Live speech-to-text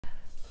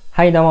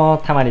はいどうも、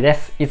たまりで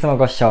す。いつも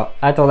ご視聴あ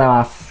りがとうござい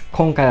ます。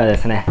今回はで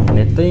すね、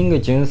レッドウィング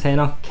純正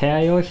のケ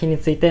ア用品に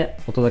ついて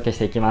お届けし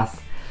ていきま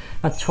す。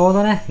ちょう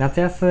どね、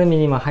夏休み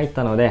にも入っ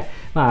たので、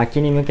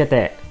秋に向け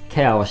て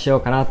ケアをしよ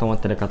うかなと思っ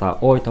ている方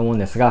多いと思うん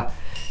ですが、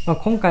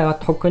今回は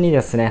特に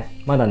ですね、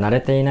まだ慣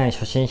れていない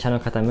初心者の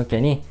方向け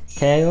に、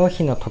ケア用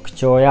品の特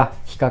徴や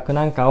比較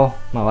なんかを、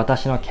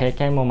私の経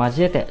験も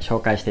交えて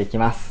紹介していき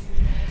ます。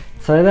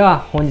それでは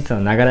本日の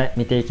流れ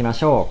見ていきま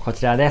しょう。こ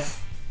ちらで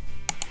す。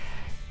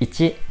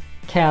1、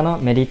ケアの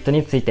メリット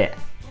について。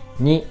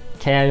2、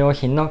ケア用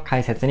品の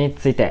解説に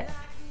ついて。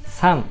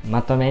3、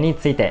まとめに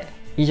ついて。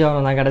以上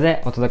の流れ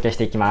でお届けし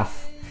ていきま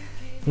す。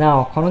な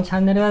お、このチ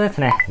ャンネルはです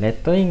ね、レッ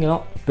ドウィング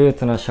のブー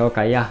ツの紹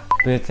介や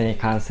ブーツに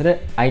関す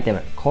るアイテ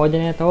ム、コーデ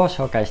ィネートを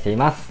紹介してい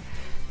ます。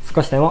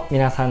少しでも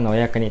皆さんのお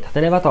役に立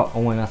てればと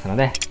思いますの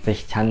で、ぜ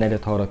ひチャンネル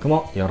登録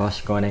もよろ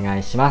しくお願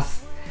いしま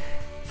す。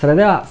それ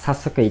では早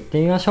速行っ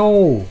てみまし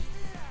ょう。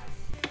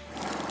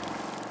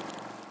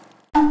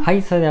は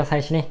い、それでは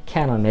最初にケ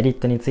アのメリッ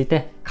トについ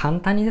て簡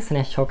単にです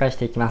ね、紹介し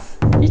ていきます。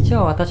一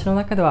応私の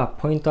中では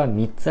ポイントは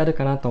3つある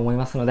かなと思い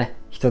ますので、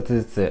1つ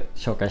ずつ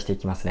紹介してい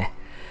きますね。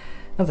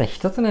まず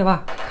1つ目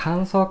は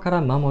乾燥から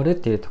守るっ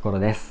ていうところ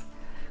です。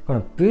こ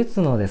のブー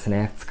ツのです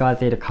ね、使われ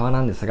ている革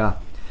なんですが、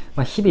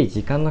日々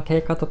時間の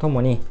経過とと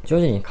もに徐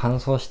々に乾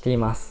燥してい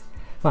ます。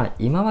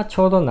今はち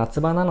ょうど夏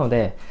場なの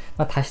で、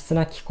多湿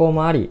な気候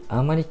もあり、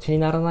あんまり気に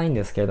ならないん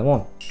ですけれど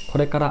も、こ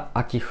れから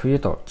秋冬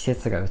と季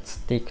節が移っ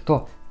ていく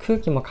と、空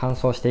気も乾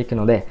燥していく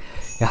ので、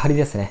やはり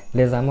ですね、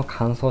レザーも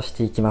乾燥し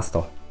ていきます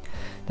と。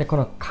で、こ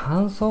の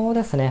乾燥を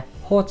ですね、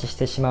放置し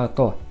てしまう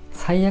と、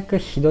最悪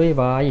ひどい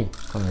場合、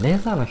このレ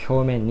ザーの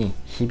表面に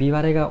ひび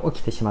割れが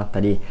起きてしまっ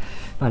たり、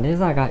レ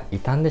ザーが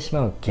傷んでし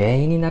まう原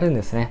因になるん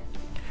ですね。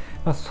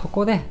そ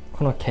こで、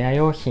このケア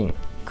用品、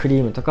クリ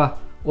ームとか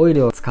オイ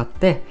ルを使っ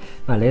て、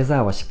レ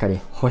ザーをしっかり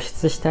保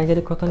湿してあげ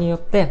ることによっ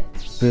て、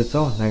ブーツ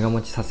を長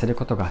持ちさせる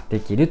ことがで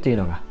きるという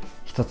のが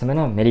一つ目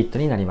のメリット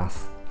になりま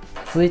す。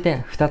続い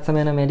て2つ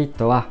目のメリッ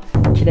トは、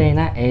綺麗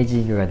なエイジ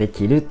ングがで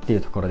きるってい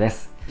うところで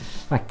す。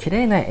綺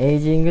麗なエイ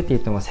ジングって言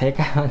っても正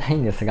解はない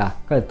んですが、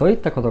これどういっ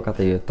たことか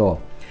というと、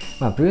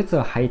ブーツ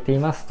を履いてい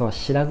ますと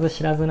知らず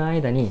知らずの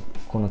間に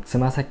このつ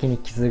ま先に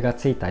傷が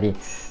ついたり、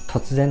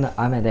突然の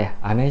雨で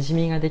雨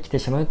染みができて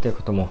しまうという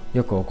ことも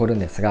よく起こるん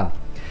ですが、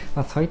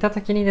そういった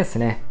時にです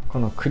ね、こ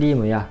のクリー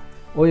ムや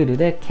オイル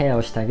でケア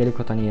をしてあげる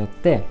ことによっ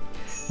て、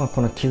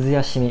この傷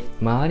やシミ、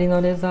周りの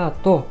レザー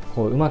と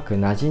うまく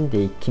馴染ん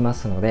でいきま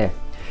すので、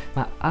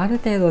ある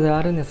程度では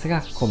あるんです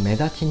が、目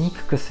立ちに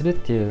くくするっ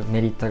ていう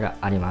メリットが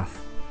あります。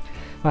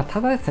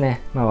ただです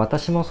ね、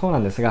私もそうな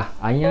んですが、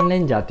アイアンレ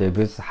ンジャーという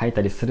ブーツ履い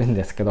たりするん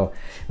ですけど、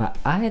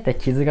あえて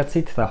傷がつ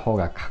いてた方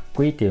がかっ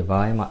こいいという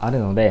場合もある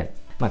ので、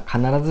必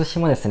ずし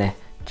もですね、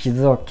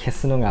傷を消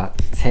すのが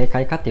正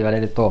解かって言われ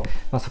ると、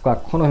そこは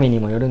好みに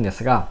もよるんで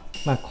すが、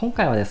今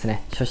回はです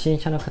ね、初心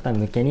者の方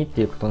向けにっ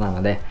ていうことな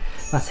ので、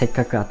せっ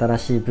かく新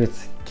しいブー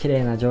ツ、綺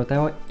麗な状態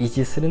を維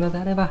持するので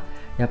あれば、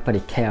やっぱ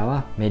りケア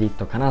はメリッ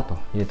トかなと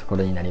いうとこ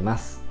ろになりま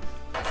す。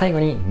最後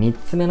に3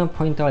つ目の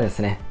ポイントはです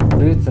ね、ブ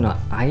ーツの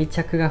愛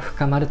着が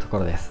深まるとこ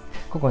ろです。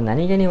ここ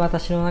何気に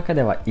私の中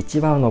では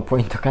一番のポ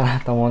イントかな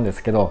と思うんで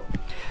すけど、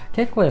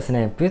結構です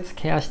ね、ブーツ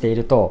ケアしてい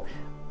ると、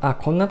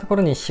こんなとこ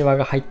ろにシワ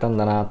が入ったん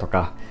だなと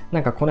か、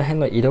この辺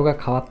の色が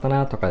変わった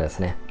なとかです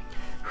ね、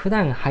普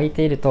段履い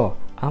ていると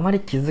あまり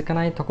気づか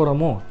ないところ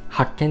も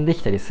発見で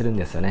きたりするん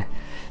ですよね。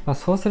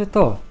そうする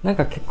と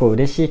結構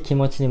嬉しい気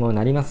持ちにも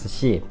なります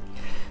し、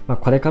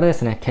これからで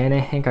すね、経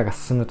年変化が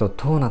進むと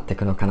どうなってい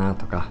くのかな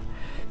とか、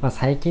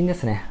最近で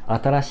すね、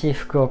新しい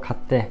服を買っ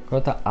てこ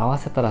れと合わ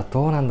せたら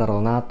どうなんだろ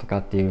うなとか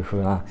っていう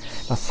風な、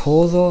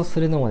想像す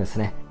るのもです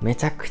ね、め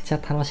ちゃくちゃ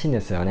楽しいん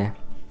ですよね。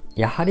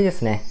やはりで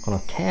すね、この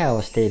ケア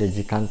をしている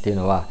時間っていう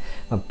のは、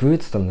ブー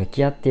ツと向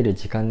き合っている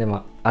時間で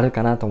もある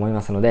かなと思い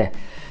ますので、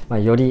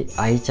より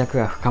愛着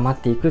が深まっ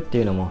ていくって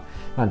いうのも、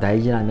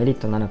大事なメリッ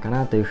トなのか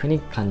なというふうに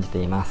感じて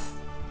います。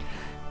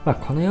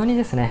このように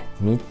ですね、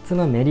3つ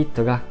のメリッ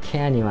トが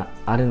ケアには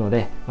あるの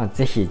で、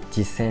ぜひ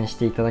実践し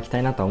ていただきた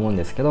いなと思うん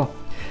ですけど、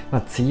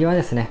次は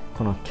ですね、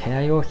このケ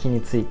ア用品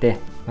について、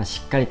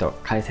しっかりと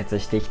解説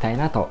していきたい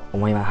なと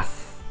思いま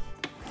す。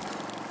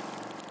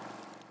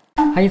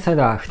はい、それ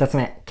では2つ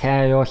目、ケ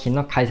ア用品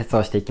の解説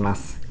をしていきま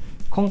す。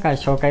今回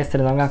紹介す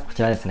るのがこ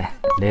ちらですね。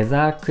レ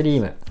ザークリ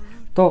ーム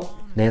と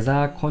レ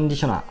ザーコンディ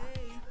ショナー、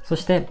そ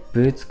して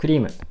ブーツクリ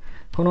ーム。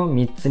この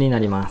3つにな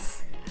りま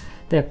す。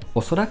で、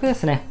おそらくで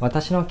すね、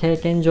私の経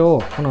験上、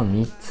この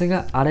3つ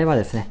があれば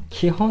ですね、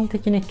基本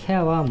的にケ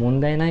アは問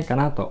題ないか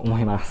なと思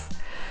います。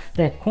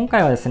で、今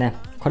回はですね、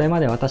これま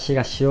で私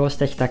が使用し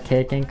てきた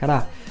経験か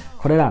ら、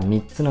これら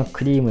3つの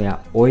クリーム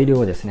やオイル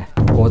をですね、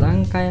5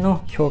段階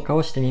の評価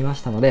をしてみま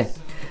したので、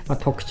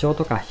特徴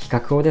とか比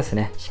較をです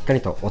ね、しっか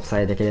りとお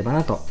伝えできれば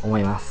なと思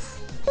いま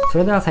す。そ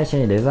れでは最初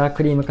にレザー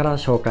クリームから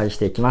紹介し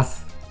ていきま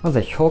す。ま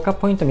ず評価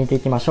ポイント見て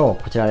いきましょ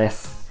う。こちらで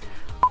す。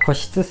保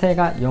湿性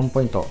が4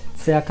ポイント、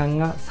ツヤ感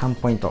が3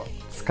ポイント、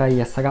使い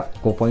やすさが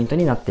5ポイント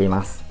になってい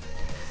ます。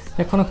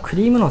で、このク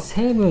リームの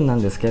成分な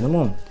んですけれど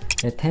も、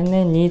天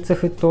然ニーツ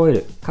フットオイ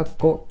ル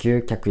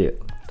吸脚油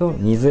と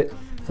水、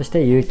そし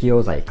て有機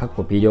溶剤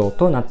微量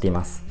となってい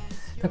ます。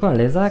でこの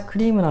レザーク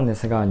リームなんで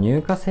すが、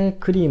乳化性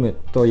クリーム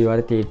と言わ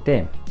れてい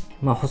て、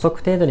補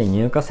足程度に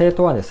乳化性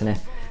とはです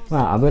ね、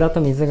油と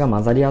水が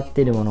混ざり合っ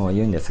ているものを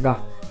言うんですが、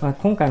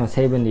今回の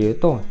成分で言う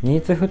とニ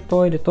ーツフット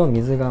オイルと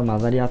水が混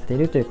ざり合ってい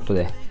るということ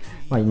で、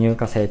乳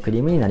化性クリ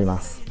ームになりま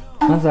す。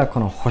まずはこ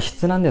の保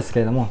湿なんです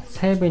けれども、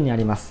成分にあ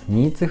ります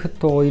ニーツフッ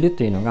トオイル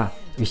というのが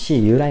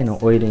牛由来の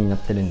オイルになっ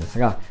てるんです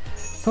が、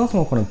そもそ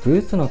もこのブ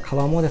ーツの皮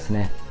もです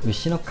ね、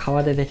牛の皮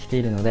でできて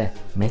いるので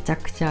めちゃ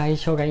くちゃ相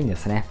性がいいんで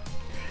すね。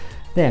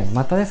で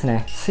またです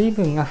ね、水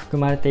分が含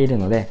まれている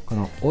ので、こ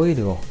のオイ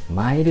ルを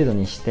マイルド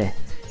にして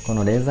こ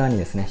のレザーに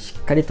ですねし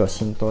っかりと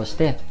浸透し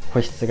て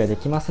保湿がで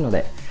きますの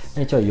で、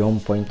一応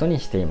4ポイントに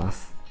していま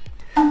す。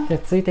で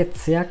続いて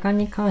ツヤ感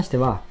に関して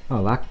は、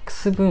ワック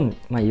ス分、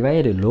いわ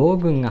ゆるロー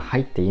分が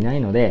入っていな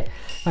いので、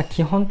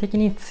基本的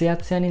にツヤ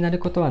ツヤになる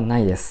ことはな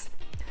いです。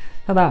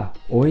ただ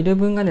オイル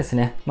分がです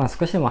ね、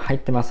少しでも入っ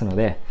てますの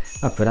で、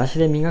ブラシ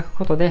で磨く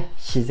ことで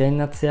自然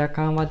なツヤ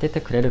感は出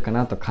てくれるか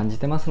なと感じ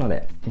てますの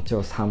で、一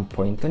応3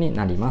ポイントに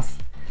なります。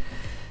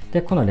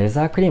でこのレ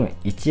ザークリーム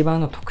一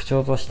番の特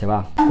徴として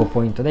は5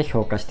ポイントで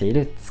評価してい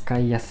る使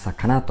いやすさ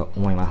かなと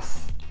思いま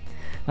す。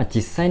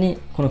実際に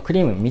このク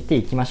リーム見て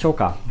いきましょう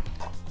か。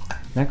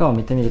中を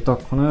見てみると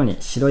このように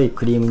白い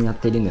クリームになっ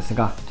ているんです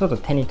が、ちょっと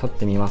手に取っ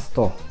てみます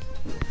と、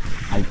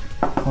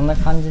こんな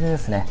感じでで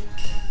すね、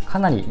か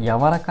なり柔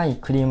らかい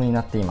クリームに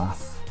なっていま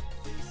す。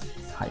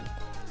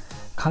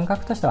感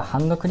覚としてはハ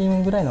ンドクリー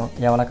ムぐらいの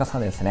柔らかさ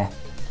ですね。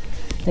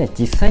で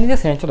実際にで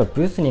すね、ちょっと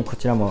ブーツにこ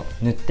ちらも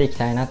塗っていき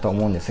たいなと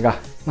思うんですが、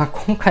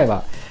今回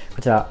は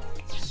こちら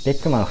ベ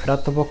ックマンフラ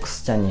ットボック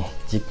スちゃんに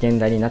実験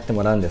台になって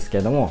もらうんですけ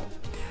れども、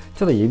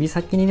ちょっと指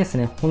先にです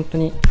ね、本当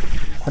に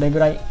これぐ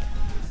らい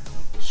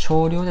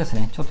少量です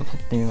ね、ちょっと取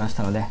ってみまし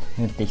たので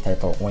塗っていきたい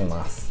と思い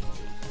ます。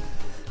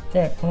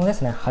でこので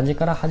すね、端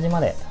から端ま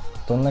で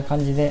どんな感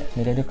じで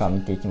塗れるか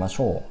見ていきま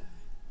しょ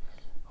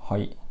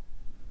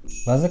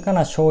う。わずか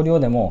な少量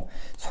でも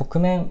側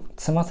面、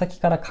つま先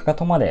からかか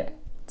とまで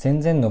全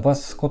然伸ば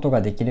すこと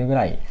ができるぐ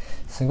らい、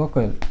すご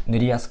く塗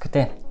りやすく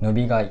て伸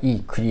びがい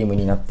いクリーム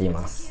になってい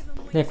ます。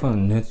でこの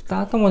塗っ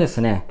た後もで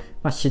すね、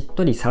しっ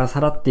とりサラサ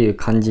ラっていう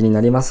感じにな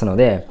りますの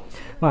で、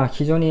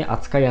非常に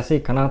扱いやす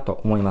いかな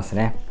と思います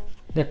ね。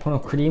でこの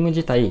クリーム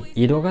自体、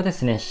色がで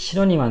すね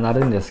白にはな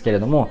るんですけれ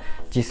ども、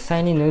実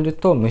際に塗る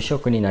と無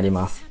色になり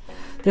ます。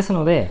です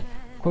ので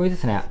こういうで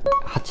すね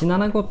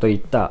875といっ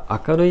た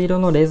明るい色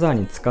のレザー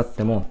に使っ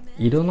ても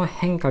色の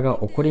変化が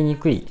起こりに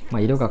くい、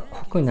色が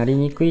濃くなり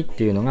にくいっ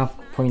ていうのが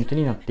ポイント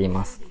になってい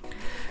ます。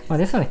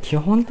ですので基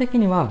本的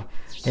には、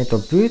ブ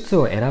ーツ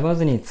を選ば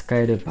ずに使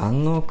える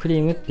万能クリ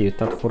ームっていっ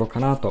たところか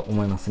なと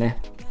思いますね。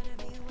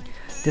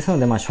ですの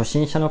で初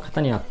心者の方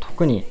には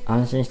特に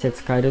安心して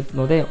使える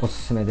のでおす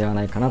すめでは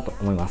ないかなと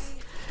思います。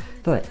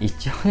ただ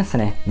一応です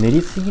ね、塗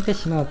りすぎて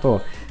しまう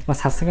と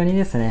さすがに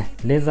ですね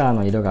レザー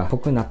の色が濃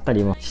くなった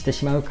りもして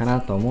しまうかな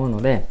と思う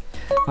ので、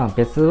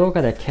別動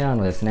画でケア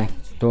のですね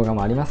動画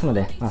もありますの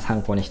で、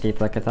参考にしてい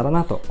ただけたら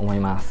なと思い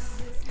ま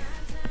す。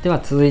では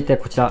続いて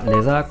こちら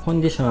レザーコン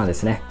ディショナーで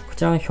すね。こ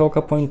ちらの評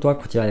価ポイントは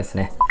こちらです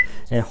ね。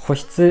保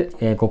湿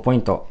5ポイ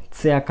ント、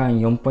ツヤ感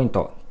4ポイン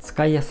ト、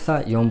使いやす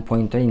さ4ポ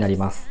イントになり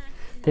ます。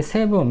で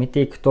成分を見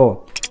ていく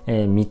と、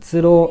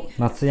蜜ろ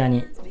う、松ヤ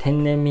ニ、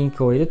天然ミン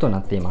クオイルとな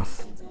っていま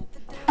す。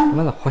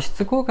まず保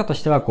湿効果と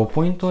しては5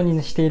ポイント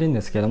にしているん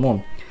ですけど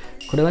も、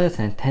これはです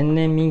ね天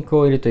然ミンク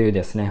オイルという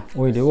ですね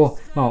オイルを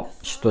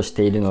主とし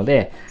ているの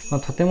で、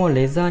とても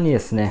レザーにで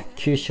すね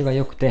吸収が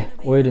良くて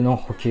オイルの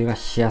補給が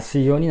しやす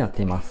いようになっ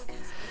ています。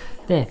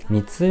で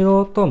蜜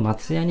ろうと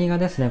松ヤニが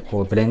ですね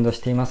ブレンドし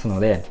ていますの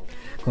で、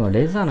この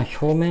レザーの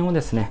表面を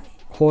ですね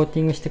コーテ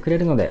ィングしてくれ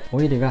るので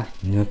オイルが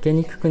抜け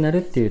にくくなる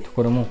っていうと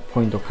ころも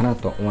ポイントかな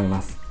と思い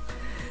ます。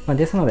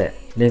ですので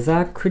レザ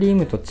ークリー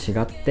ムと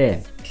違っ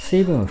て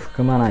水分を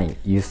含まない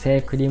油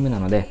性クリームな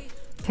ので、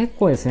結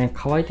構ですね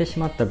乾いてし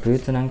まったブー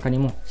ツなんかに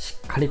もし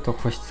っかりと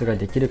保湿が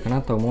できるか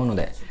なと思うの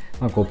で、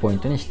5ポイン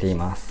トにしてい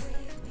ます。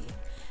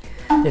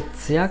で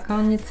ツヤ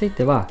感につい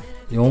ては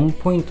4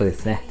ポイントで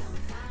すね。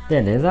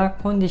でレザー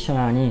コンディショ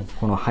ナーに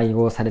この配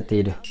合されて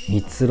いる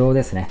蜜ろう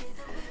ですね、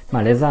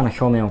レザーの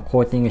表面をコ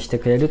ーティングして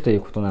くれるとい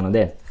うことなの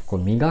で、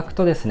磨く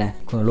とですね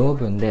このロー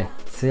分で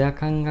ツヤ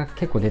感が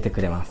結構出て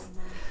くれます。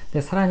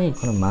でさらに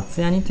この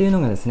松ヤニという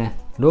のがですね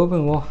ロー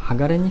分を剥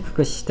がれにく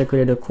くしてく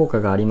れる効果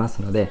がありま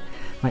すので、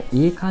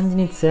いい感じ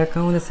にツヤ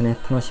感をですね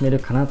楽しめる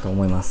かなと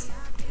思います。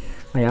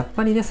やっ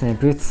ぱりですね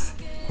ブーツ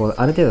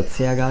ある程度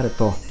ツヤがある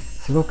と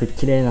すごく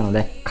綺麗なの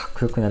でかっ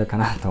こよくなるか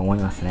なと思い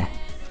ますね。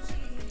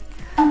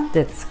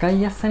で使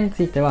いやすさに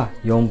ついては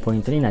4ポイ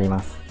ントになり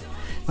ます。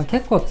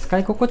結構使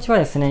い心地は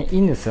ですねい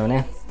いんですよ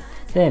ね。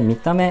で見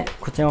た目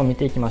こちらを見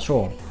ていきまし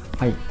ょう。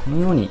この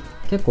ように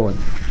結構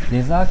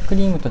レザーク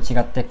リームと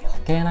違って固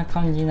形な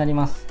感じになり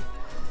ます。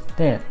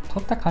で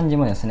取った感じ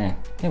もですね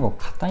結構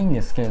硬いん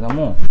ですけれど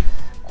も、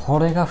こ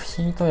れが不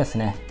思議とです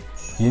ね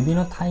指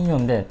の体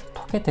温で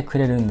溶けてく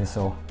れるんです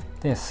よ。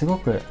ですご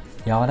く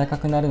柔らか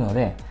くなるの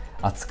で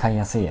扱い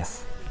やすいで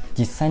す。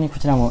実際にこ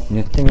ちらも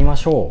塗ってみま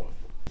しょ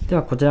う。で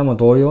はこちらも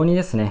同様に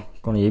ですね、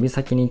この指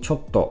先にちょっ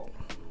と、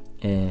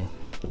こ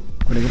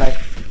れぐらい、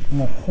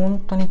もう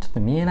本当にちょっと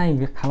見えない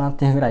かなっ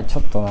ていうぐらいちょ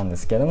っとなんで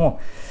すけれども、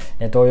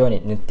同様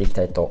に塗っていき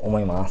たいと思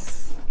いま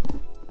す。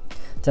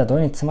じゃあ同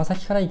様につま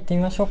先からいって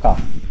みましょうか。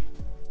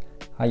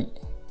はい。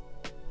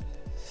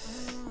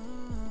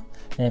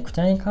こち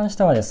らに関し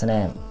てはです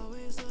ね、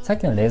さっ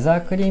きのレザ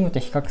ークリームと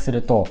比較す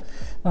ると、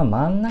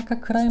真ん中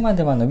くらいま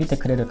では伸びて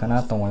くれるか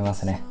なと思いま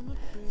すね。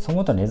そう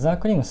思うとレザー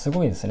クリームす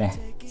ごいです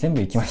ね。全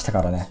部いきました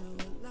からね。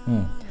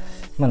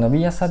伸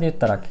びやすさで言っ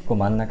たら結構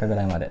真ん中ぐ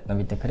らいまで伸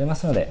びてくれま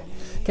すので、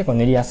結構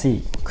塗りやす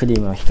いクリ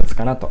ームの一つ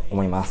かなと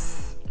思いま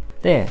す。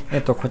で、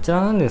こち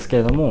らなんですけ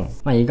れども、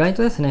意外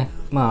とですね、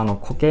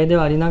固形で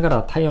はありなが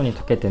ら体温に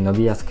溶けて伸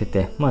びやすく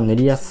て、塗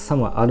りやすさ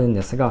もあるん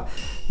ですが、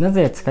な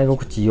ぜ使い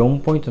心地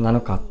4ポイントな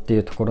のかってい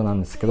うところな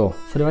んですけど、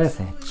それはです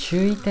ね、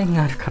注意点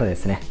があるからで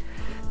すね。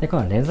で、こ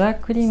のレザー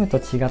クリームと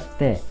違っ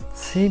て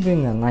水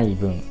分がない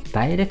分、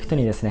ダイレクト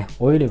にですね、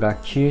オイルが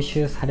吸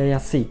収されや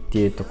すいって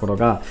いうところ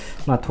が、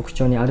特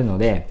徴にあるの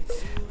で、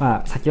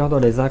先ほど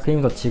レザークリー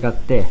ムと違っ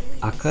て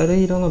明る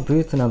い色のブ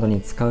ーツなど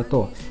に使う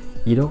と、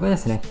色がで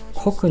すね、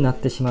濃くなっ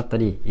てしまった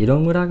り、色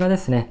ムラがで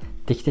すね、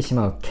できてし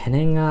まう懸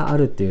念があ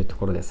るっていうと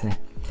ころですね。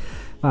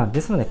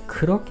ですので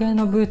黒系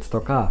のブーツと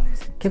か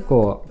結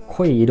構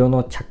濃い色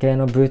の茶系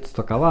のブーツ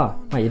とかは、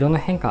色の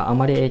変化あ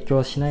まり影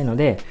響しないの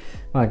で、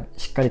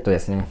しっかりとで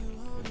すね、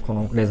こ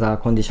のレザー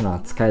コンディショナ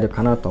ー使える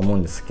かなと思う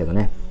んですけど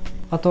ね。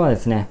あとはで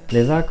すね、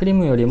レザークリー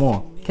ムより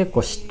も結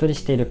構しっとり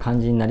している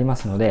感じになりま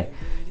すので、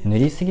塗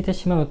りすぎて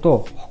しまう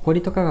とホコ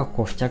リとかが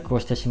付着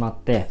をしてしまっ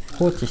て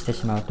放置して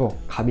しまうと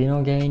カビ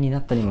の原因にな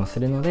ったりもす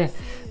るので、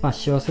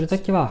使用すると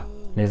きは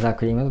レザー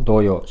クリームと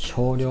同様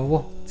少量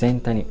を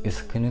全体に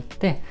薄く塗っ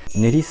て、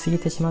塗りすぎ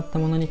てしまった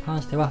ものに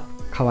関しては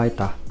乾い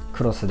た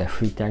クロスで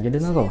拭いてあげる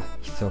など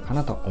必要か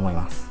なと思い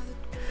ます。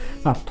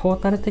トー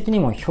タル的に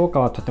も評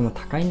価はとても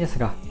高いんです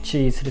が、注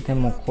意する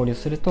点も考慮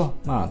すると、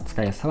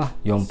使いやすさは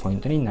4ポイ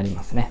ントになり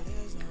ますね。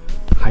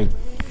はい。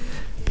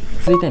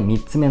続いて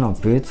3つ目の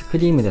ブーツク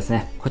リームです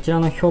ね。こちら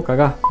の評価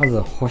がまず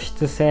保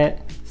湿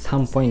性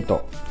3ポイン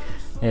ト、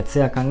ツ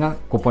ヤ感が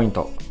5ポイン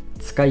ト、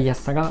使いや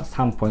すさが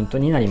3ポイント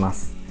になりま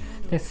す。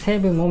で、成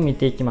分も見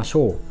ていきまし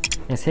ょ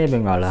う。成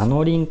分がラ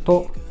ノリン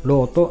と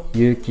ローと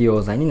有機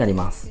溶剤になり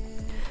ます。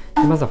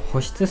で、まず保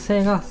湿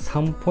性が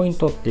3ポイン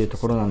トっていうと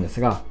ころなんです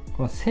が、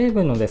この成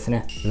分のです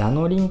ね、ラ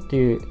ノリンって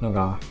いうの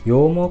が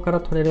羊毛から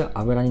取れる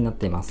油になっ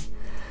ています。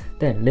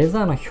で、レ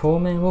ザーの表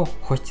面を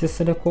保湿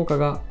する効果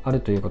がある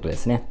ということで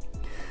すね。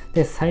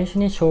で、最初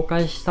に紹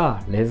介し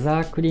たレザ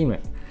ークリーム、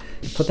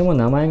とても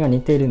名前が似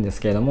ているんです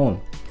けれど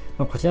も、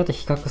こちらと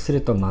比較す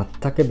ると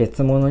全く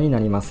別物にな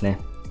りますね。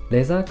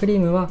レザークリー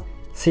ムは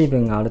水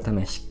分があるた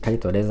めしっかり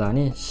とレザー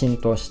に浸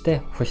透し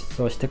て保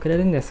湿をしてくれ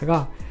るんです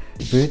が、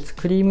ブーツ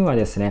クリームは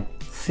ですね、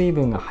水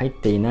分が入っ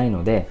ていない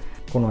ので、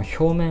この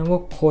表面を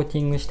コーテ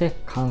ィングして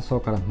乾燥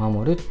から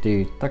守るって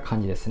いった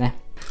感じですね。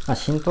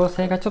浸透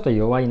性がちょっと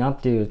弱いなっ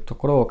ていうと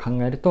ころを考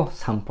えると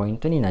3ポイン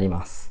トになり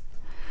ます。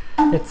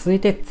で、続い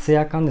てツ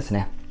ヤ感です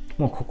ね。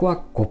もうここ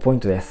は5ポイン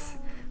トです。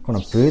この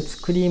ブー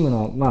ツクリーム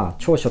の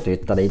長所と言っ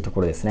たらいいと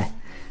ころですね。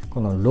こ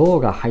のロー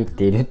が入っ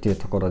ているっていう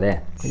ところ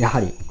で、やは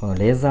りこの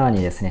レザー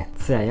にですね、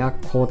ツヤや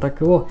光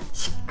沢を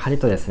しっかり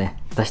とですね、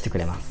出してく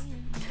れます。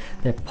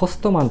で、ポス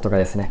トマンとか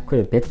ですね、こう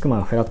いうベックマ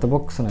ンフラットボ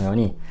ックスのよう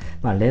に、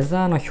レ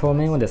ザーの表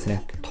面をです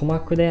ね、塗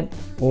膜で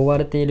覆わ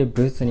れている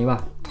ブーツに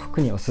は特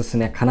におすす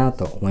めかな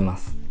と思いま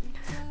す。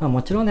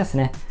もちろんです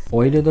ね、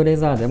オイルドレ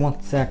ザーでも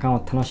ツヤ感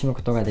を楽しむ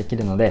ことができ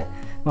るので、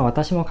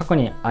私も過去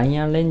にアイ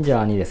アンレンジ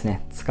ャーにです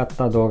ね、使っ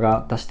た動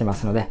画出してま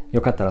すので、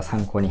よかったら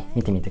参考に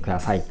見てみてくだ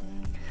さい。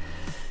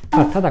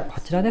ただこ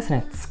ちらです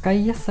ね、使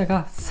いやすさ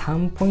が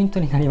3ポイン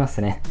トになりま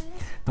すね。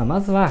ま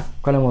ずは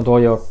これも同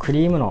様ク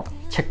リームの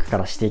チェックか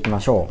らしていきま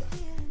しょ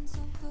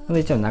う。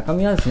一応中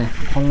身はですね、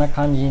こんな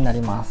感じにな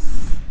りま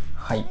す。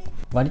はい。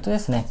割とで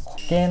すね、固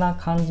形な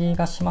感じ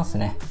がします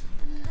ね。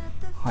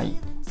はい。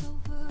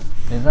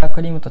レザー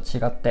クリームと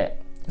違っ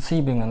て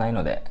水分がない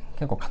ので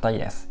結構硬い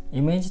です。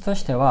イメージと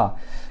しては、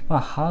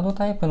ハード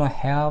タイプの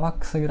ヘアワッ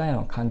クスぐらい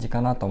の感じ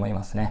かなと思い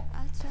ますね。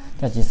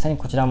では実際に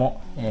こちら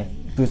も、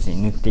ブーツ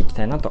に塗っていき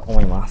たいなと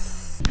思いま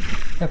す。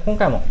で今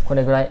回もこ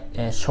れぐらい、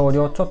少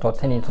量ちょっと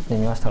手に取って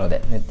みましたの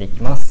で塗ってい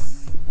きま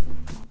す。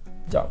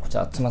じゃあこち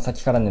らつま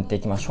先から塗って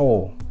いきまし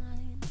ょう。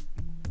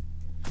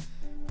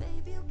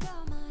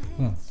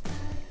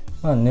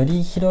塗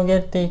り広げ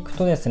ていく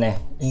とですね、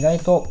意外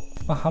と、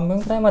半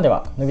分くらいまで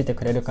は伸びて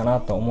くれるかな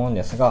と思うん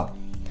ですが、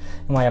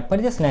やっぱ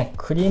りですね、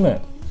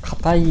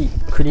硬い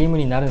クリーム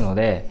になるの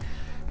で、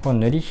こう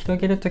塗り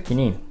広げるとき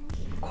に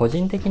個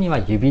人的には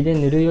指で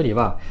塗るより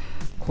は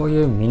こう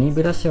いうミニ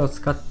ブラシを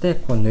使って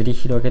こう塗り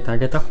広げてあ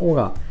げた方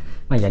が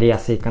やりや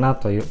すいかな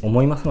と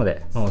思いますの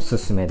で、おす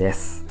すめで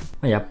す。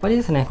やっぱり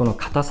ですね、この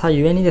硬さ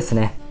ゆえにです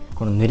ね、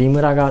この塗り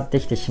ムラがで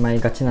きてしま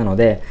いがちなの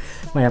で、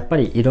やっぱ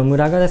り色ム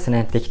ラがです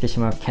ねできてし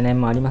まう懸念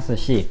もあります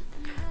し、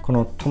こ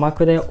の塗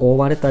膜で覆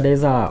われたレ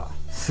ザ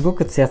ーすご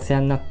くツヤツヤ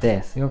になっ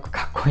てすごく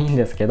かっこいいん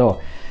ですけ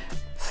ど、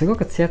すご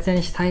くツヤツヤ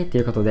にしたいと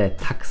いうことで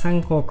たくさ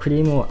んこうク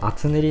リームを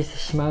厚塗りして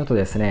しまうと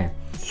ですね、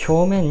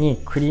表面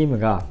にクリーム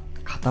が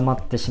固ま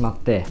ってしまっ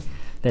て、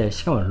で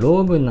しかもロ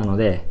ーブンなの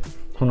で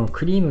この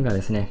クリームが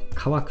ですね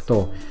乾く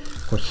と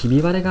こうひ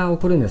び割れが起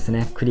こるんです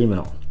ね、クリーム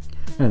の。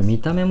見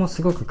た目も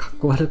すごくかっ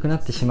こ悪くな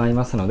ってしまい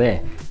ますの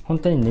で、本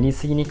当に塗り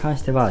すぎに関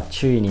しては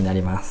注意にな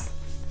ります。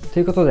と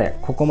いうことで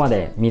ここま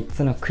で3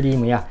つのクリー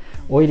ムや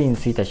オイルに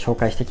ついて紹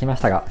介してきま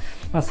したが、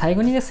最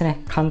後にです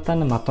ね簡単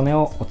なまとめ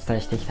をお伝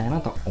えしていきたいな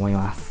と思い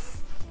ま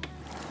す。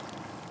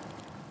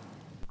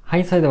は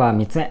い、それでは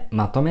3つ目、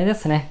まとめで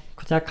すね。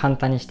こちら簡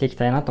単にしていき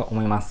たいなと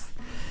思います。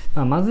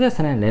まずで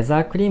すね、レザ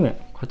ークリーム。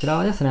こちら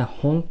はですね、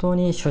本当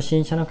に初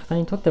心者の方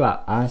にとって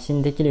は安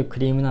心できるク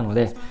リームなの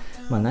で、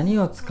何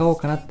を使おう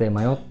かなって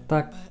迷っ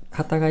た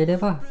方がいれ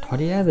ば、と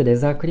りあえずレ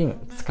ザークリーム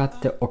使っ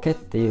ておけっ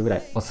ていうぐら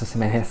いおすす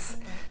めです。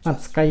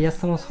使いやす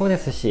さもそうで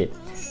すし、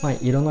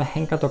色の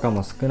変化とか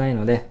も少ない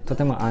ので、と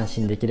ても安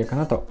心できるか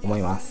なと思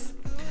います。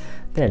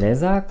で、レ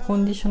ザーコ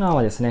ンディショナー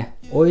はですね、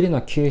オイル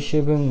の吸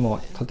収分も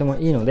とても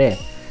いいので、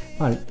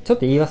ちょっ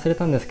と言い忘れ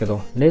たんですけ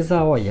ど、レ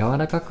ザーを柔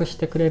らかくし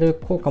てくれる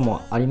効果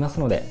もあります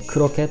ので、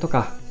黒系と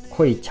か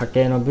濃い茶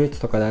系のブー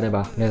ツとかであれ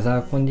ば、レザ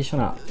ーコンディショ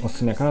ナーおす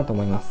すめかなと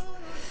思います。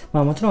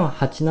もちろん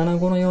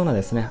875のような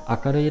ですね、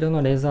明るい色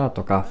のレザー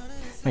とか、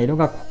色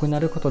が濃くな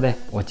ることで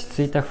落ち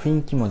着いた雰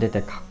囲気も出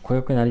てかっこ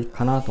よくなる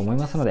かなと思い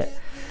ますので、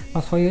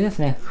そういうです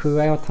ね、風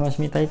合いを楽し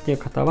みたいっていう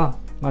方は、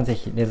ぜ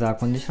ひレザー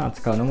コンディショナー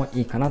使うのも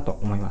いいかなと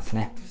思います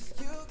ね。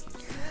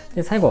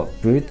で、最後、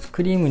ブーツ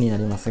クリームにな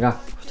りますが、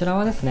こちら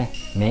はですね、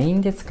メイ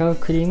ンで使う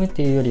クリームっ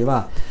ていうより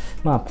は、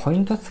ポイ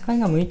ント使い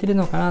が向いてる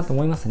のかなと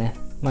思いますね。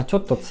ちょ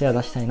っとツヤ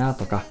出したいな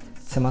とか、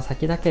つま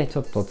先だけち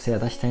ょっとツヤ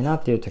出したいな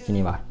っていう時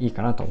にはいい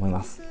かなと思い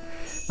ます。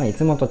い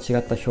つもと違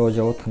った表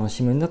情を楽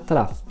しむんだった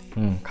ら、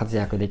活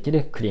躍でき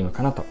るクリーム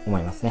かなと思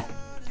いますね。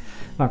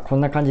こ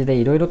んな感じで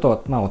いろいろ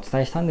とお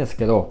伝えしたんです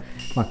けど、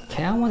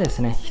ケアもです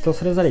ね、人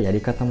それぞれや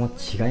り方も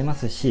違いま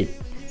すし、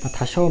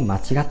多少間違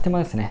っても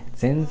ですね、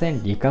全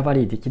然リカバ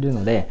リーできる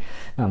ので、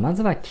ま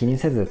ずは気に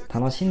せず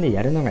楽しんで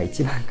やるのが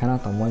一番かな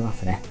と思いま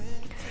すね。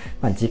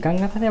時間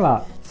が経て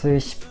ばそういう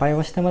失敗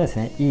をしてもです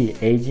ね、いい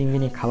エイジング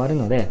に変わる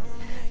ので、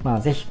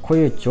ぜひこう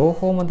いう情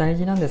報も大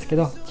事なんですけ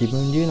ど、自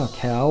分流の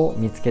ケアを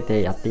見つけ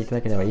てやっていた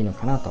だければいいの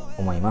かなと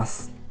思いま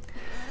す。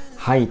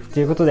はい、と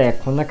いうことで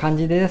こんな感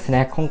じでです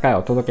ね、今回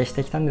お届けし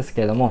てきたんです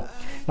けれども、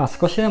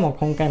少しでも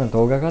今回の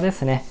動画がで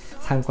すね、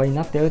参考に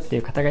なったよってい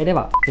う方がいれ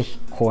ば、ぜひ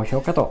高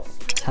評価と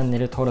チャンネ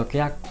ル登録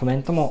やコメ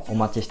ントもお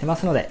待ちしてま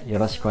すので、よ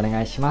ろしくお願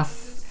いしま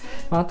す。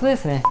あとで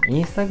すね、イ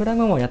ンスタグラ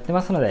ムもやって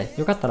ますので、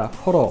よかったら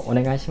フォロー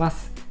お願いしま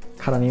す。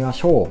絡みま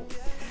しょ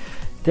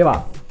う。で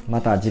は、ま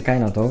た次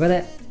回の動画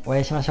でお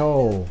会いしまし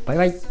ょう。バイ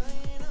バイ。